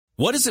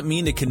What does it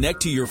mean to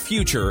connect to your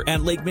future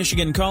at Lake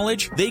Michigan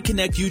College? They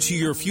connect you to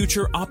your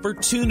future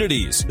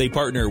opportunities. They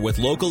partner with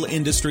local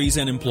industries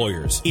and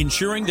employers,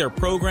 ensuring their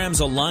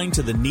programs align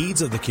to the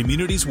needs of the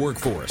community's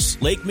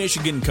workforce. Lake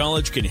Michigan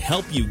College can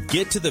help you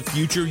get to the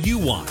future you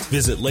want.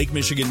 Visit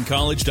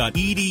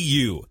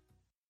lakemichigancollege.edu.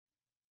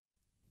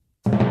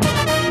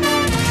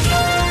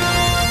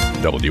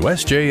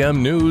 WSJM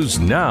News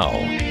Now.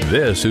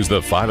 This is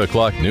the 5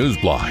 o'clock news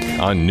block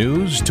on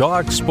News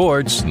Talk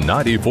Sports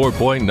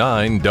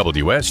 94.9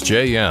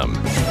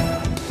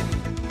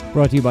 WSJM.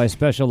 Brought to you by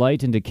Special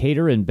Light in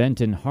Decatur and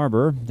Benton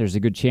Harbor. There's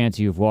a good chance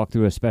you've walked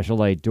through a Special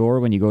Light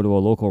door when you go to a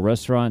local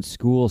restaurant,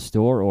 school,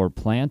 store, or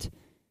plant.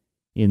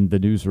 In the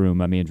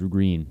newsroom, I'm Andrew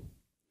Green.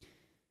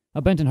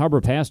 A Benton Harbor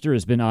pastor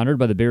has been honored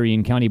by the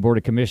Berrien County Board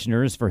of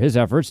Commissioners for his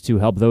efforts to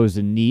help those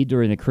in need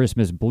during the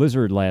Christmas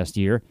blizzard last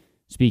year.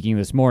 Speaking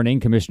this morning,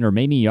 Commissioner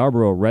Mamie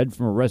Yarborough read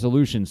from a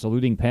resolution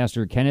saluting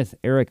Pastor Kenneth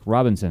Eric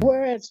Robinson.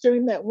 Whereas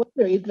during that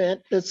winter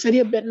event, the city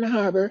of Benton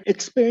Harbor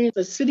experienced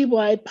a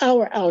citywide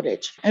power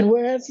outage. And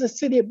whereas the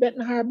city of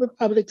Benton Harbor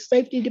Public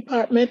Safety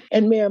Department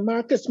and Mayor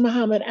Marcus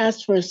Muhammad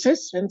asked for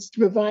assistance to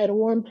provide a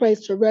warm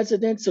place for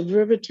residents of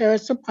River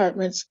Terrace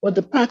Apartments with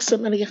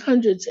approximately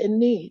hundreds in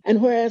need.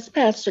 And whereas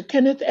Pastor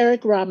Kenneth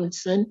Eric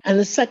Robinson and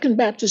the Second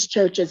Baptist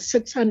Church at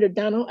 600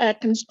 Donald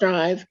Atkins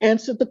Drive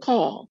answered the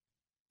call.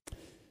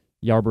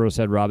 Yarborough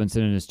said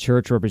Robinson and his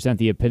church represent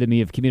the epitome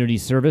of community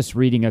service,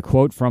 reading a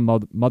quote from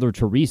Mother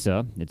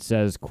Teresa. It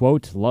says,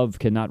 quote, "Love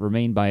cannot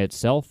remain by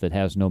itself. It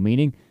has no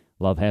meaning.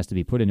 Love has to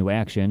be put into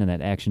action, and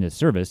that action is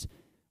service."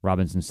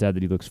 Robinson said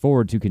that he looks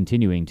forward to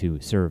continuing to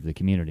serve the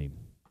community.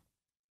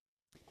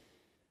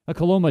 A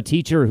Coloma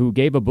teacher who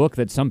gave a book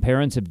that some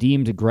parents have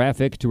deemed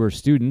graphic to her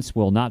students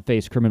will not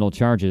face criminal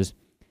charges.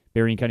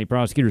 Berrien County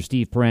Prosecutor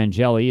Steve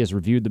Perangeli has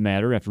reviewed the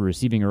matter after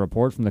receiving a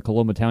report from the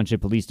Coloma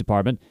Township Police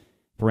Department.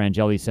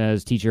 Perangeli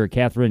says teacher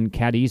Catherine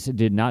Cadiz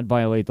did not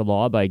violate the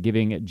law by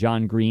giving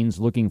John Green's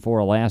Looking for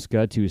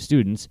Alaska to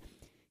students.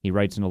 He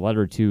writes in a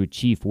letter to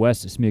Chief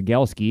Wes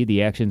Smigelski,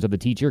 the actions of the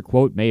teacher,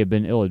 quote, may have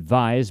been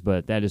ill-advised,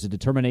 but that is a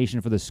determination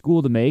for the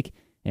school to make,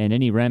 and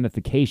any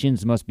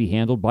ramifications must be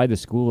handled by the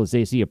school as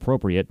they see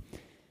appropriate.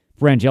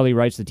 Perangeli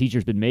writes the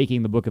teacher's been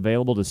making the book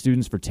available to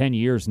students for 10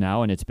 years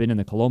now, and it's been in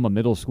the Coloma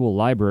Middle School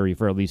library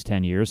for at least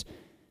 10 years.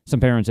 Some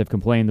parents have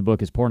complained the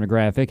book is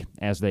pornographic,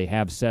 as they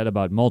have said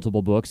about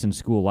multiple books in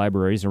school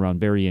libraries around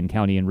Berrien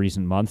County in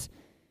recent months.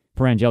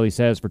 Perangeli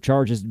says for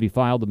charges to be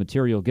filed, the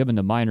material given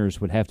to minors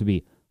would have to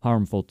be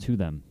harmful to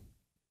them.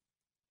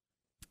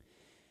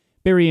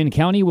 Berrien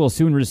County will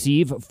soon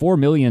receive $4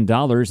 million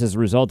as a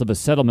result of a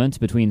settlement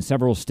between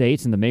several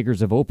states and the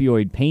makers of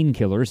opioid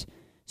painkillers.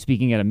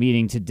 Speaking at a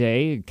meeting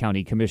today,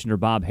 County Commissioner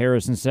Bob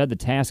Harrison said the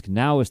task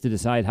now is to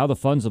decide how the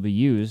funds will be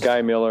used.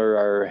 Guy Miller,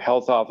 our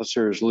health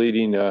officer, is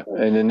leading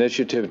an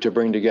initiative to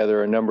bring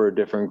together a number of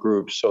different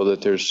groups so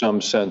that there's some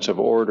sense of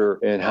order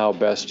in how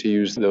best to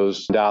use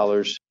those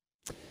dollars.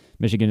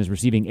 Michigan is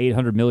receiving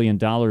 $800 million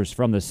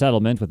from the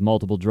settlement with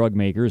multiple drug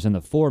makers, and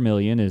the $4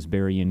 million is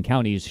Berrien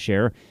County's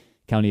share.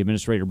 County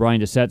Administrator Brian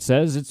Doucette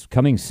says it's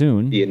coming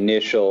soon. The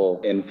initial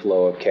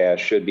inflow of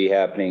cash should be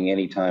happening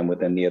anytime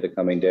within the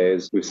coming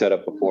days. We've set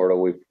up a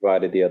portal. We've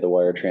provided the other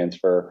wire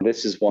transfer.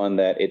 This is one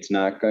that it's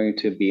not going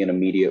to be an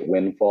immediate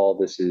windfall.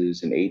 This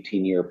is an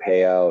 18-year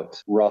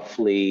payout,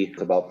 roughly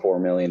about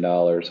 $4 million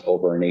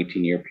over an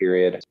 18-year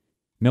period.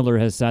 Miller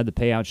has said the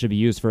payout should be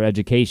used for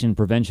education,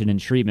 prevention,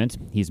 and treatment.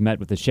 He's met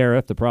with the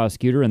sheriff, the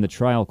prosecutor, and the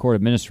trial court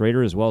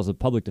administrator, as well as a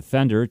public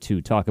defender,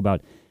 to talk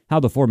about how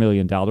the $4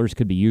 million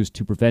could be used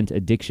to prevent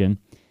addiction.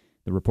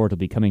 The report will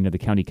be coming to the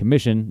County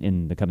Commission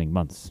in the coming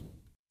months.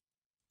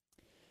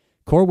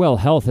 Corewell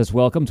Health has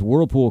welcomed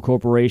Whirlpool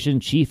Corporation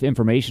Chief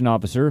Information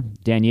Officer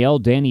Danielle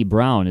Danny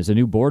Brown as a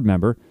new board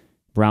member.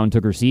 Brown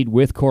took her seat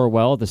with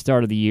Corewell at the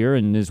start of the year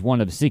and is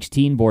one of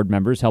 16 board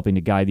members helping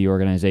to guide the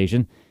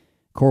organization.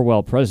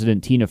 Corewell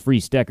President Tina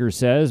Freestecker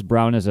says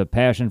Brown has a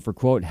passion for,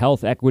 quote,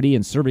 health equity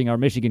and serving our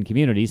Michigan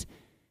communities,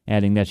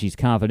 adding that she's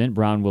confident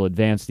Brown will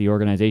advance the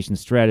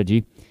organization's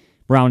strategy.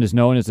 Brown is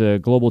known as a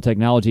global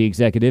technology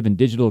executive and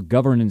digital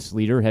governance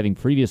leader, having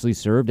previously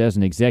served as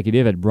an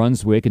executive at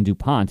Brunswick and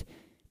DuPont.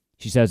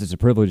 She says it's a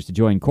privilege to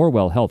join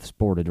Corewell Health's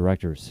board of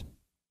directors.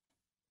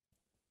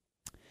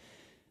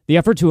 The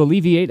effort to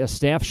alleviate a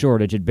staff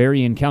shortage at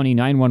Berrien County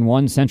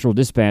 911 Central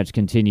Dispatch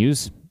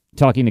continues.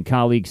 Talking to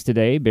colleagues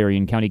today,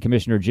 Berrien County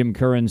Commissioner Jim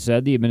Curran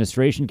said the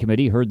administration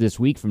committee heard this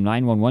week from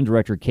 911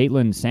 Director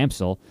Caitlin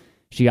Sampsell.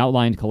 She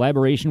outlined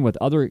collaboration with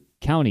other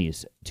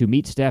counties to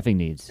meet staffing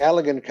needs.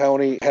 Allegan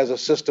County has a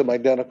system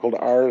identical to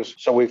ours,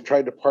 so we've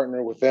tried to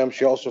partner with them.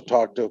 She also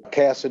talked to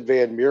Cass and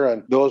Van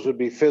Buren. Those would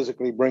be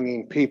physically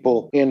bringing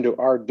people into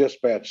our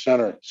dispatch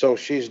center. So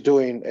she's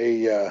doing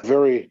a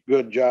very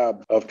good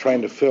job of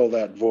trying to fill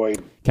that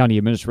void. County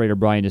Administrator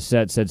Brian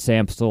Doucette said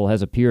Sampsell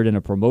has appeared in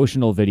a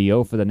promotional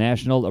video for the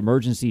National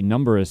Emergency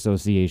Number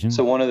Association.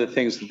 So one of the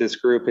things that this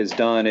group has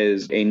done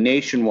is a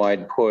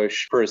nationwide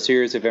push for a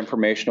series of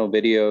informational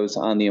videos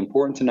on the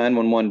importance of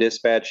 911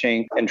 dispatching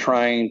and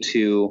trying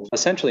to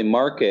essentially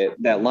market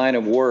that line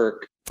of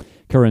work.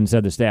 Curran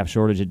said the staff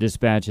shortage at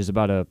dispatch is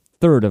about a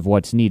third of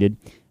what's needed.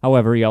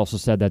 However, he also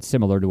said that's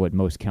similar to what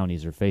most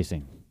counties are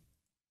facing.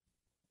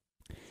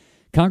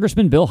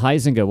 Congressman Bill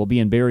Huizenga will be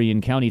in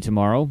Berrien County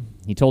tomorrow.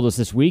 He told us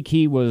this week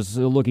he was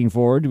looking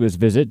forward to his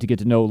visit to get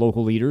to know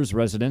local leaders,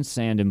 residents,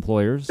 and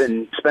employers.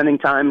 Been spending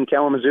time in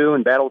Kalamazoo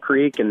and Battle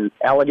Creek and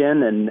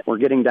Allegan, and we're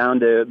getting down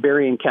to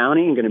Berrien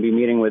County and going to be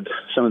meeting with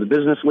some of the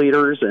business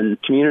leaders and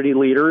community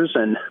leaders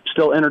and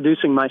still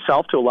introducing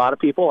myself to a lot of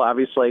people.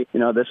 Obviously,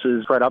 this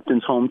is Fred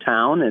Upton's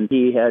hometown, and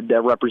he had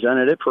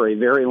represented it for a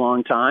very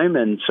long time,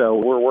 and so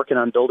we're working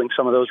on building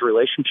some of those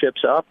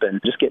relationships up and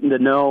just getting to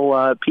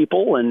know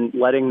people and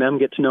letting them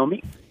get to know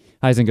me.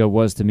 Huizenga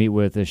was to meet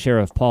with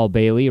Sheriff Paul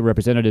Bailey,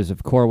 representatives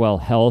of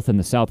Corewell Health and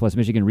the Southwest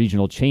Michigan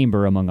Regional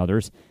Chamber, among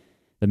others.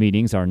 The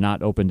meetings are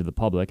not open to the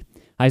public.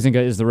 Huizenga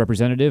is the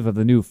representative of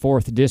the new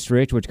 4th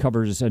District, which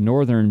covers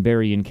northern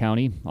Berrien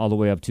County, all the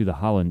way up to the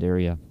Holland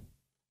area.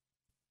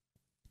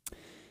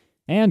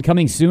 And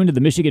coming soon to the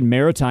Michigan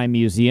Maritime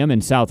Museum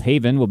in South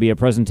Haven will be a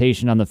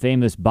presentation on the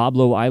famous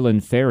Boblo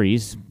Island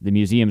ferries. The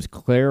museum's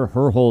Claire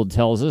Herhold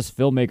tells us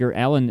filmmaker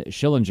Alan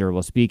Schillinger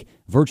will speak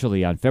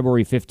virtually on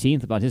February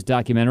 15th about his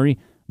documentary,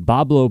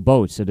 Boblo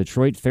Boats, a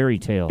Detroit Fairy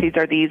Tale. These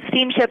are these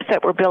steamships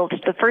that were built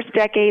the first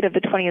decade of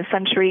the 20th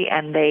century,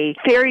 and they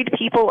ferried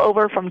people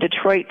over from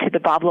Detroit to the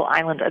Boblo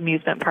Island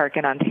Amusement Park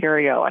in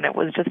Ontario, and it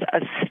was just a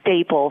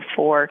staple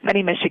for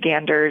many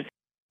Michiganders.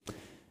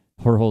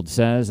 Herhold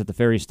says that the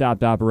ferry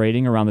stopped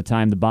operating around the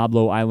time the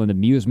Boblo Island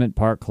Amusement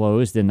Park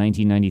closed in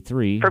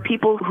 1993. For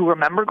people who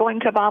remember going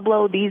to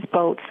Boblo, these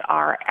boats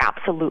are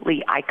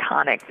absolutely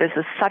iconic. This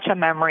is such a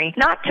memory,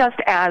 not just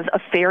as a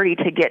ferry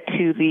to get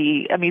to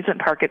the amusement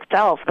park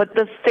itself, but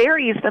the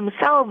ferries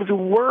themselves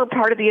were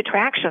part of the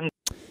attraction.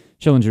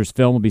 Schillinger's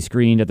film will be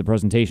screened at the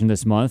presentation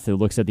this month. It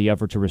looks at the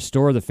effort to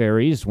restore the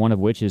ferries, one of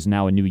which is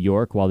now in New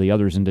York, while the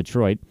other's in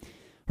Detroit.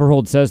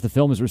 Herhold says the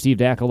film has received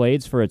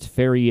accolades for its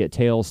fairy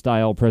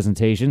tale-style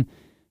presentation.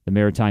 The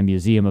Maritime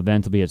Museum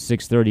event will be at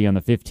 6:30 on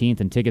the 15th,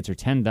 and tickets are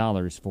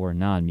 $10 for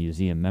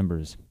non-museum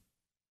members.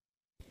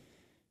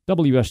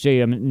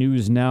 WSJM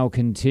News Now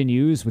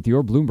continues with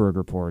your Bloomberg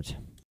Report.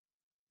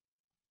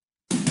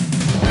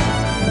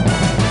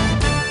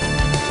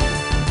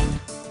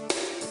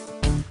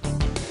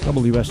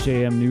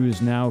 WSJM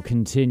News Now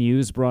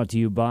continues, brought to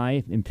you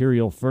by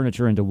Imperial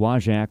Furniture in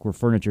Dowagiac, where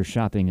furniture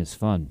shopping is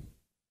fun.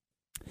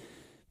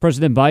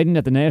 President Biden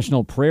at the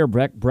National Prayer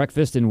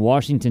Breakfast in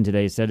Washington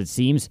today said it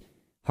seems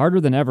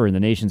harder than ever in the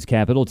nation's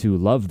capital to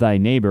love thy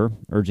neighbor,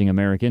 urging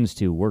Americans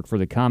to work for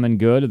the common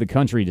good of the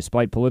country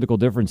despite political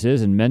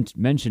differences, and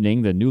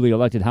mentioning the newly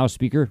elected House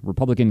Speaker,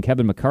 Republican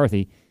Kevin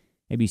McCarthy.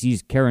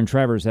 ABC's Karen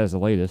Travers has the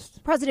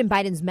latest. President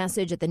Biden's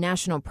message at the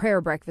National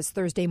Prayer Breakfast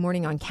Thursday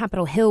morning on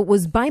Capitol Hill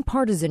was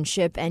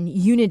bipartisanship and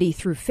unity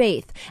through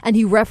faith, and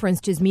he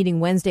referenced his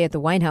meeting Wednesday at the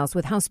White House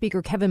with House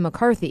Speaker Kevin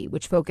McCarthy,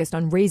 which focused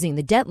on raising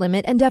the debt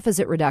limit and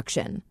deficit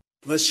reduction.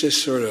 Let's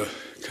just sort of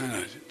kind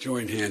of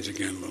join hands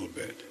again a little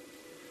bit.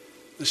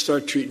 Let's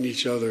start treating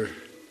each other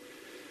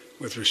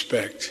with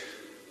respect.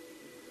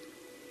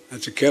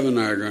 That's what Kevin and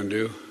I are going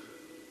to do.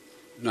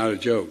 Not a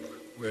joke.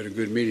 We had a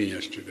good meeting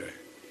yesterday.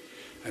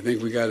 I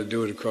think we got to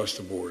do it across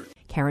the board.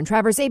 Karen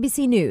Travers,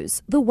 ABC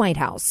News, the White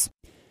House.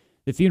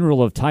 The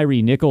funeral of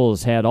Tyree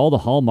Nichols had all the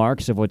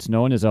hallmarks of what's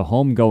known as a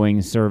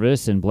homegoing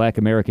service in Black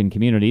American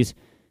communities.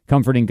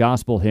 Comforting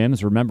gospel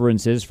hymns,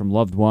 remembrances from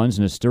loved ones,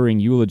 and a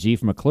stirring eulogy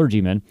from a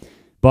clergyman.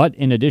 But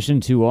in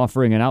addition to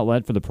offering an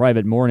outlet for the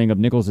private mourning of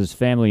Nichols'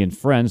 family and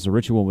friends, the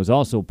ritual was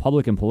also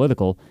public and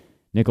political.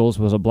 Nichols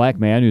was a black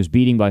man whose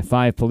beating by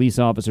 5 police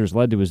officers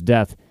led to his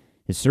death.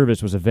 His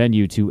service was a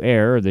venue to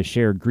air the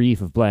shared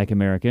grief of black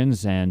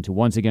Americans and to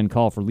once again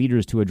call for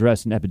leaders to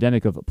address an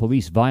epidemic of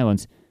police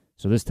violence,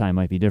 so this time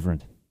might be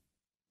different.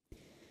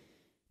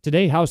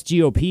 Today, House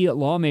GOP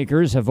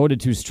lawmakers have voted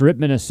to strip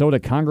Minnesota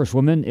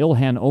Congresswoman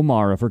Ilhan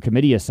Omar of her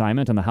committee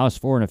assignment on the House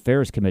Foreign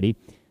Affairs Committee.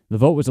 The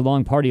vote was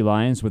along party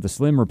lines, with a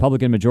slim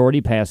Republican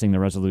majority passing the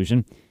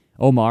resolution.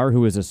 Omar,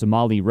 who is a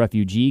Somali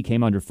refugee,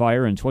 came under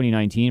fire in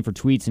 2019 for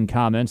tweets and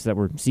comments that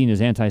were seen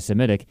as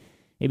anti-Semitic.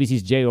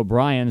 ABC's Jay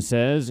O'Brien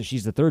says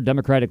she's the third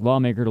Democratic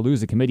lawmaker to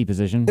lose a committee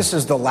position. This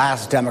is the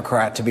last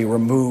Democrat to be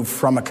removed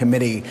from a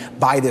committee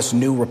by this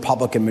new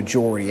Republican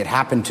majority. It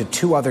happened to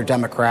 2 other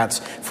Democrats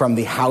from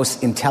the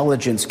House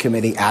Intelligence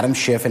Committee, Adam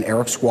Schiff and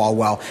Eric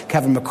Swalwell.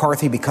 Kevin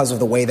McCarthy, because of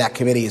the way that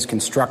committee is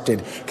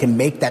constructed, can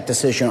make that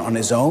decision on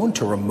his own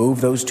to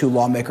remove those 2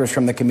 lawmakers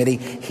from the committee.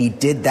 He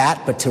did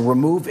that, but to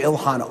remove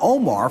Ilhan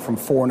Omar from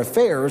Foreign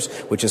Affairs,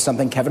 which is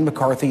something Kevin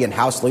McCarthy and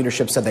House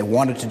leadership said they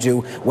wanted to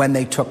do when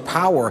they took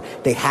power,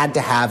 they had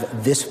to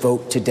have this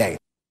vote today.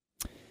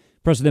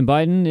 President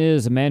Biden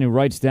is a man who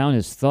writes down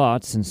his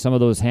thoughts, and some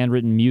of those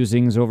handwritten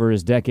musings over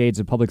his decades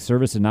of public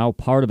service are now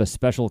part of a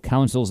special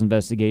counsel's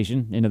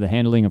investigation into the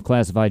handling of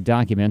classified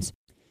documents.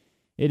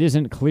 It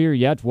isn't clear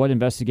yet what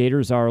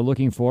investigators are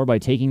looking for by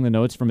taking the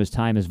notes from his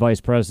time as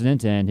vice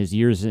president and his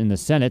years in the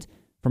Senate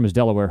from his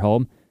Delaware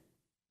home.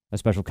 A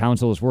special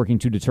counsel is working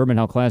to determine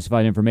how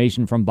classified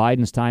information from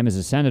Biden's time as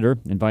a senator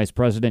and vice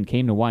president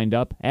came to wind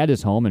up at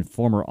his home and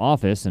former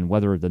office, and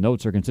whether the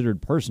notes are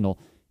considered personal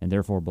and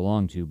therefore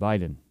belong to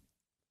Biden.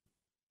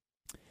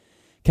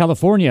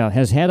 California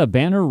has had a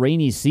banner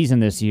rainy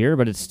season this year,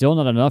 but it's still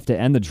not enough to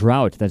end the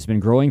drought that's been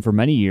growing for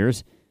many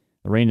years.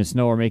 The rain and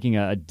snow are making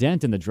a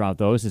dent in the drought,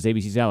 though, says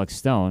ABC's Alex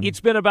Stone.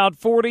 It's been about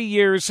 40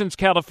 years since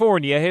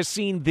California has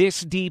seen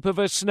this deep of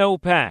a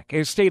snowpack.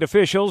 As state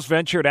officials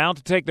ventured out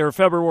to take their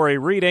February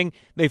reading,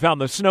 they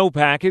found the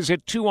snowpack is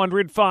at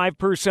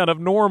 205% of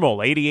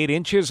normal, 88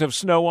 inches of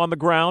snow on the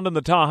ground in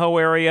the Tahoe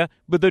area,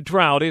 but the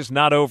drought is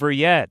not over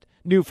yet.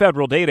 New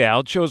federal data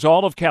out shows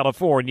all of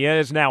California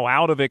is now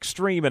out of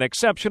extreme and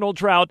exceptional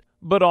drought,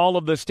 but all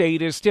of the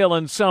state is still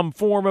in some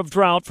form of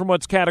drought from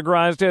what's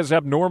categorized as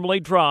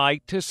abnormally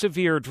dry to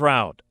severe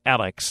drought.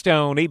 Alex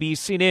Stone,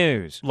 ABC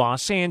News,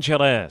 Los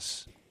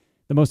Angeles.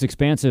 The most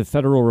expansive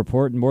federal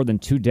report in more than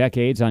 2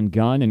 decades on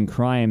gun and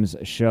crimes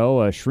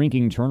show a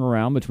shrinking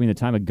turnaround between the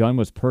time a gun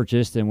was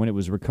purchased and when it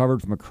was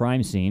recovered from a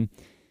crime scene.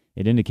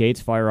 It indicates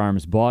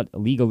firearms bought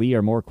legally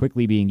are more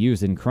quickly being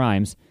used in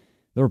crimes.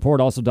 The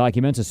report also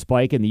documents a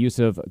spike in the use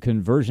of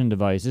conversion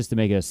devices to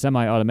make a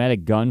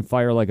semi-automatic gun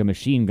fire like a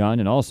machine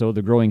gun, and also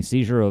the growing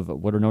seizure of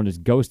what are known as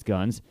ghost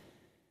guns.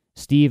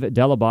 Steve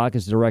Delabach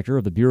is director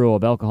of the Bureau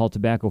of Alcohol,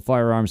 Tobacco,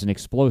 Firearms, and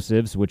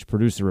Explosives, which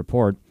produced the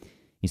report.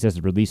 He says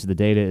the release of the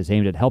data is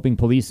aimed at helping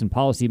police and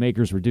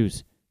policymakers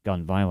reduce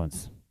gun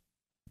violence.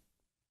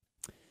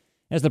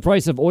 As the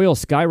price of oil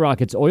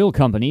skyrockets, oil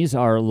companies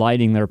are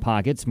lining their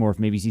pockets. More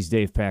from ABC's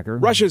Dave Packer.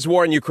 Russia's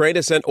war in Ukraine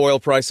has sent oil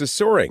prices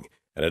soaring,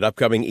 and an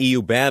upcoming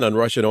EU ban on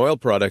Russian oil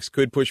products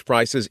could push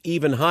prices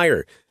even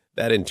higher.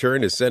 That, in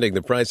turn, is sending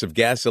the price of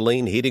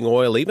gasoline, heating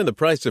oil, even the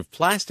price of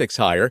plastics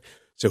higher.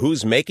 So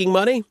who's making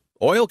money?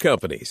 Oil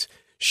companies.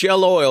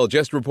 Shell Oil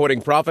just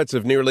reporting profits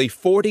of nearly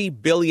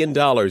 $40 billion in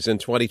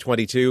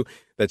 2022.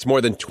 That's more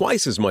than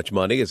twice as much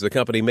money as the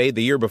company made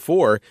the year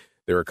before.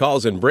 There are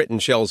calls in Britain,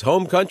 Shell's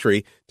home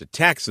country, to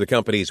tax the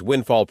company's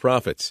windfall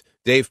profits.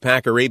 Dave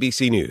Packer,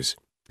 ABC News.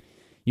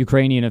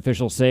 Ukrainian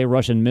officials say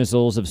Russian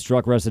missiles have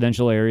struck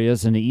residential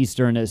areas in the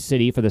eastern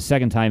city for the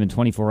second time in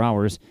 24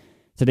 hours.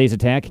 Today's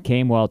attack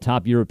came while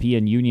top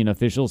European Union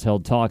officials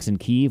held talks in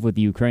Kyiv with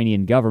the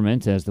Ukrainian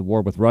government as the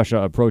war with Russia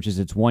approaches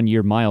its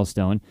one-year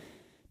milestone.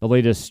 The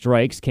latest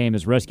strikes came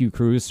as rescue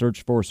crews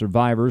searched for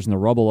survivors in the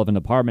rubble of an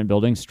apartment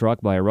building struck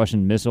by a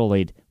Russian missile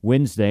late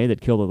Wednesday that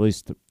killed at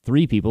least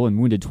 3 people and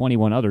wounded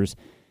 21 others.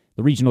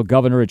 The regional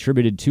governor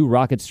attributed 2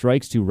 rocket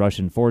strikes to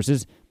Russian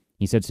forces.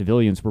 He said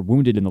civilians were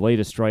wounded in the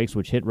latest strikes,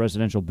 which hit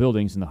residential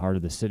buildings in the heart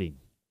of the city.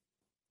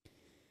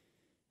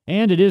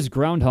 And it is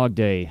Groundhog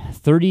Day,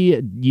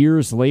 30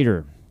 years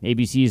later.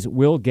 ABC's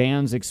Will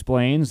Gans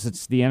explains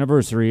it's the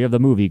anniversary of the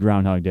movie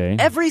Groundhog Day.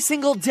 Every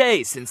single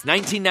day since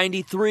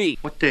 1993.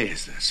 What day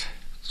is this?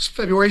 It's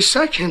February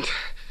 2nd.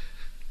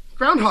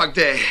 Groundhog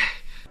Day.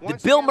 The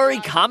Bill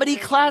Murray comedy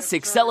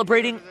classic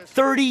celebrating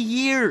 30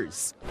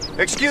 years.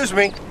 Excuse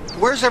me,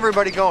 where's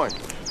everybody going?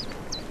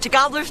 To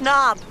Gobbler's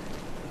Knob.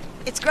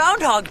 It's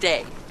Groundhog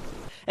Day.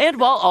 And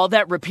while all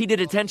that repeated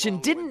attention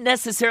didn't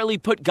necessarily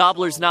put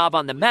Gobbler's Knob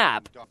on the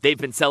map, they've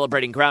been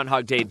celebrating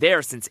Groundhog Day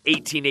there since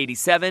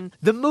 1887,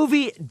 the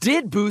movie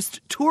did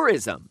boost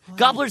tourism.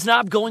 Gobbler's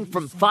Knob going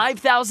from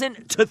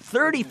 5,000 to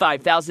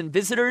 35,000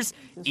 visitors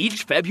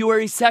each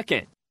February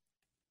 2nd.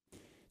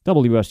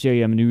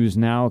 WSJM News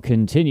Now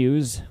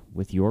continues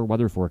with your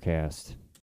weather forecast.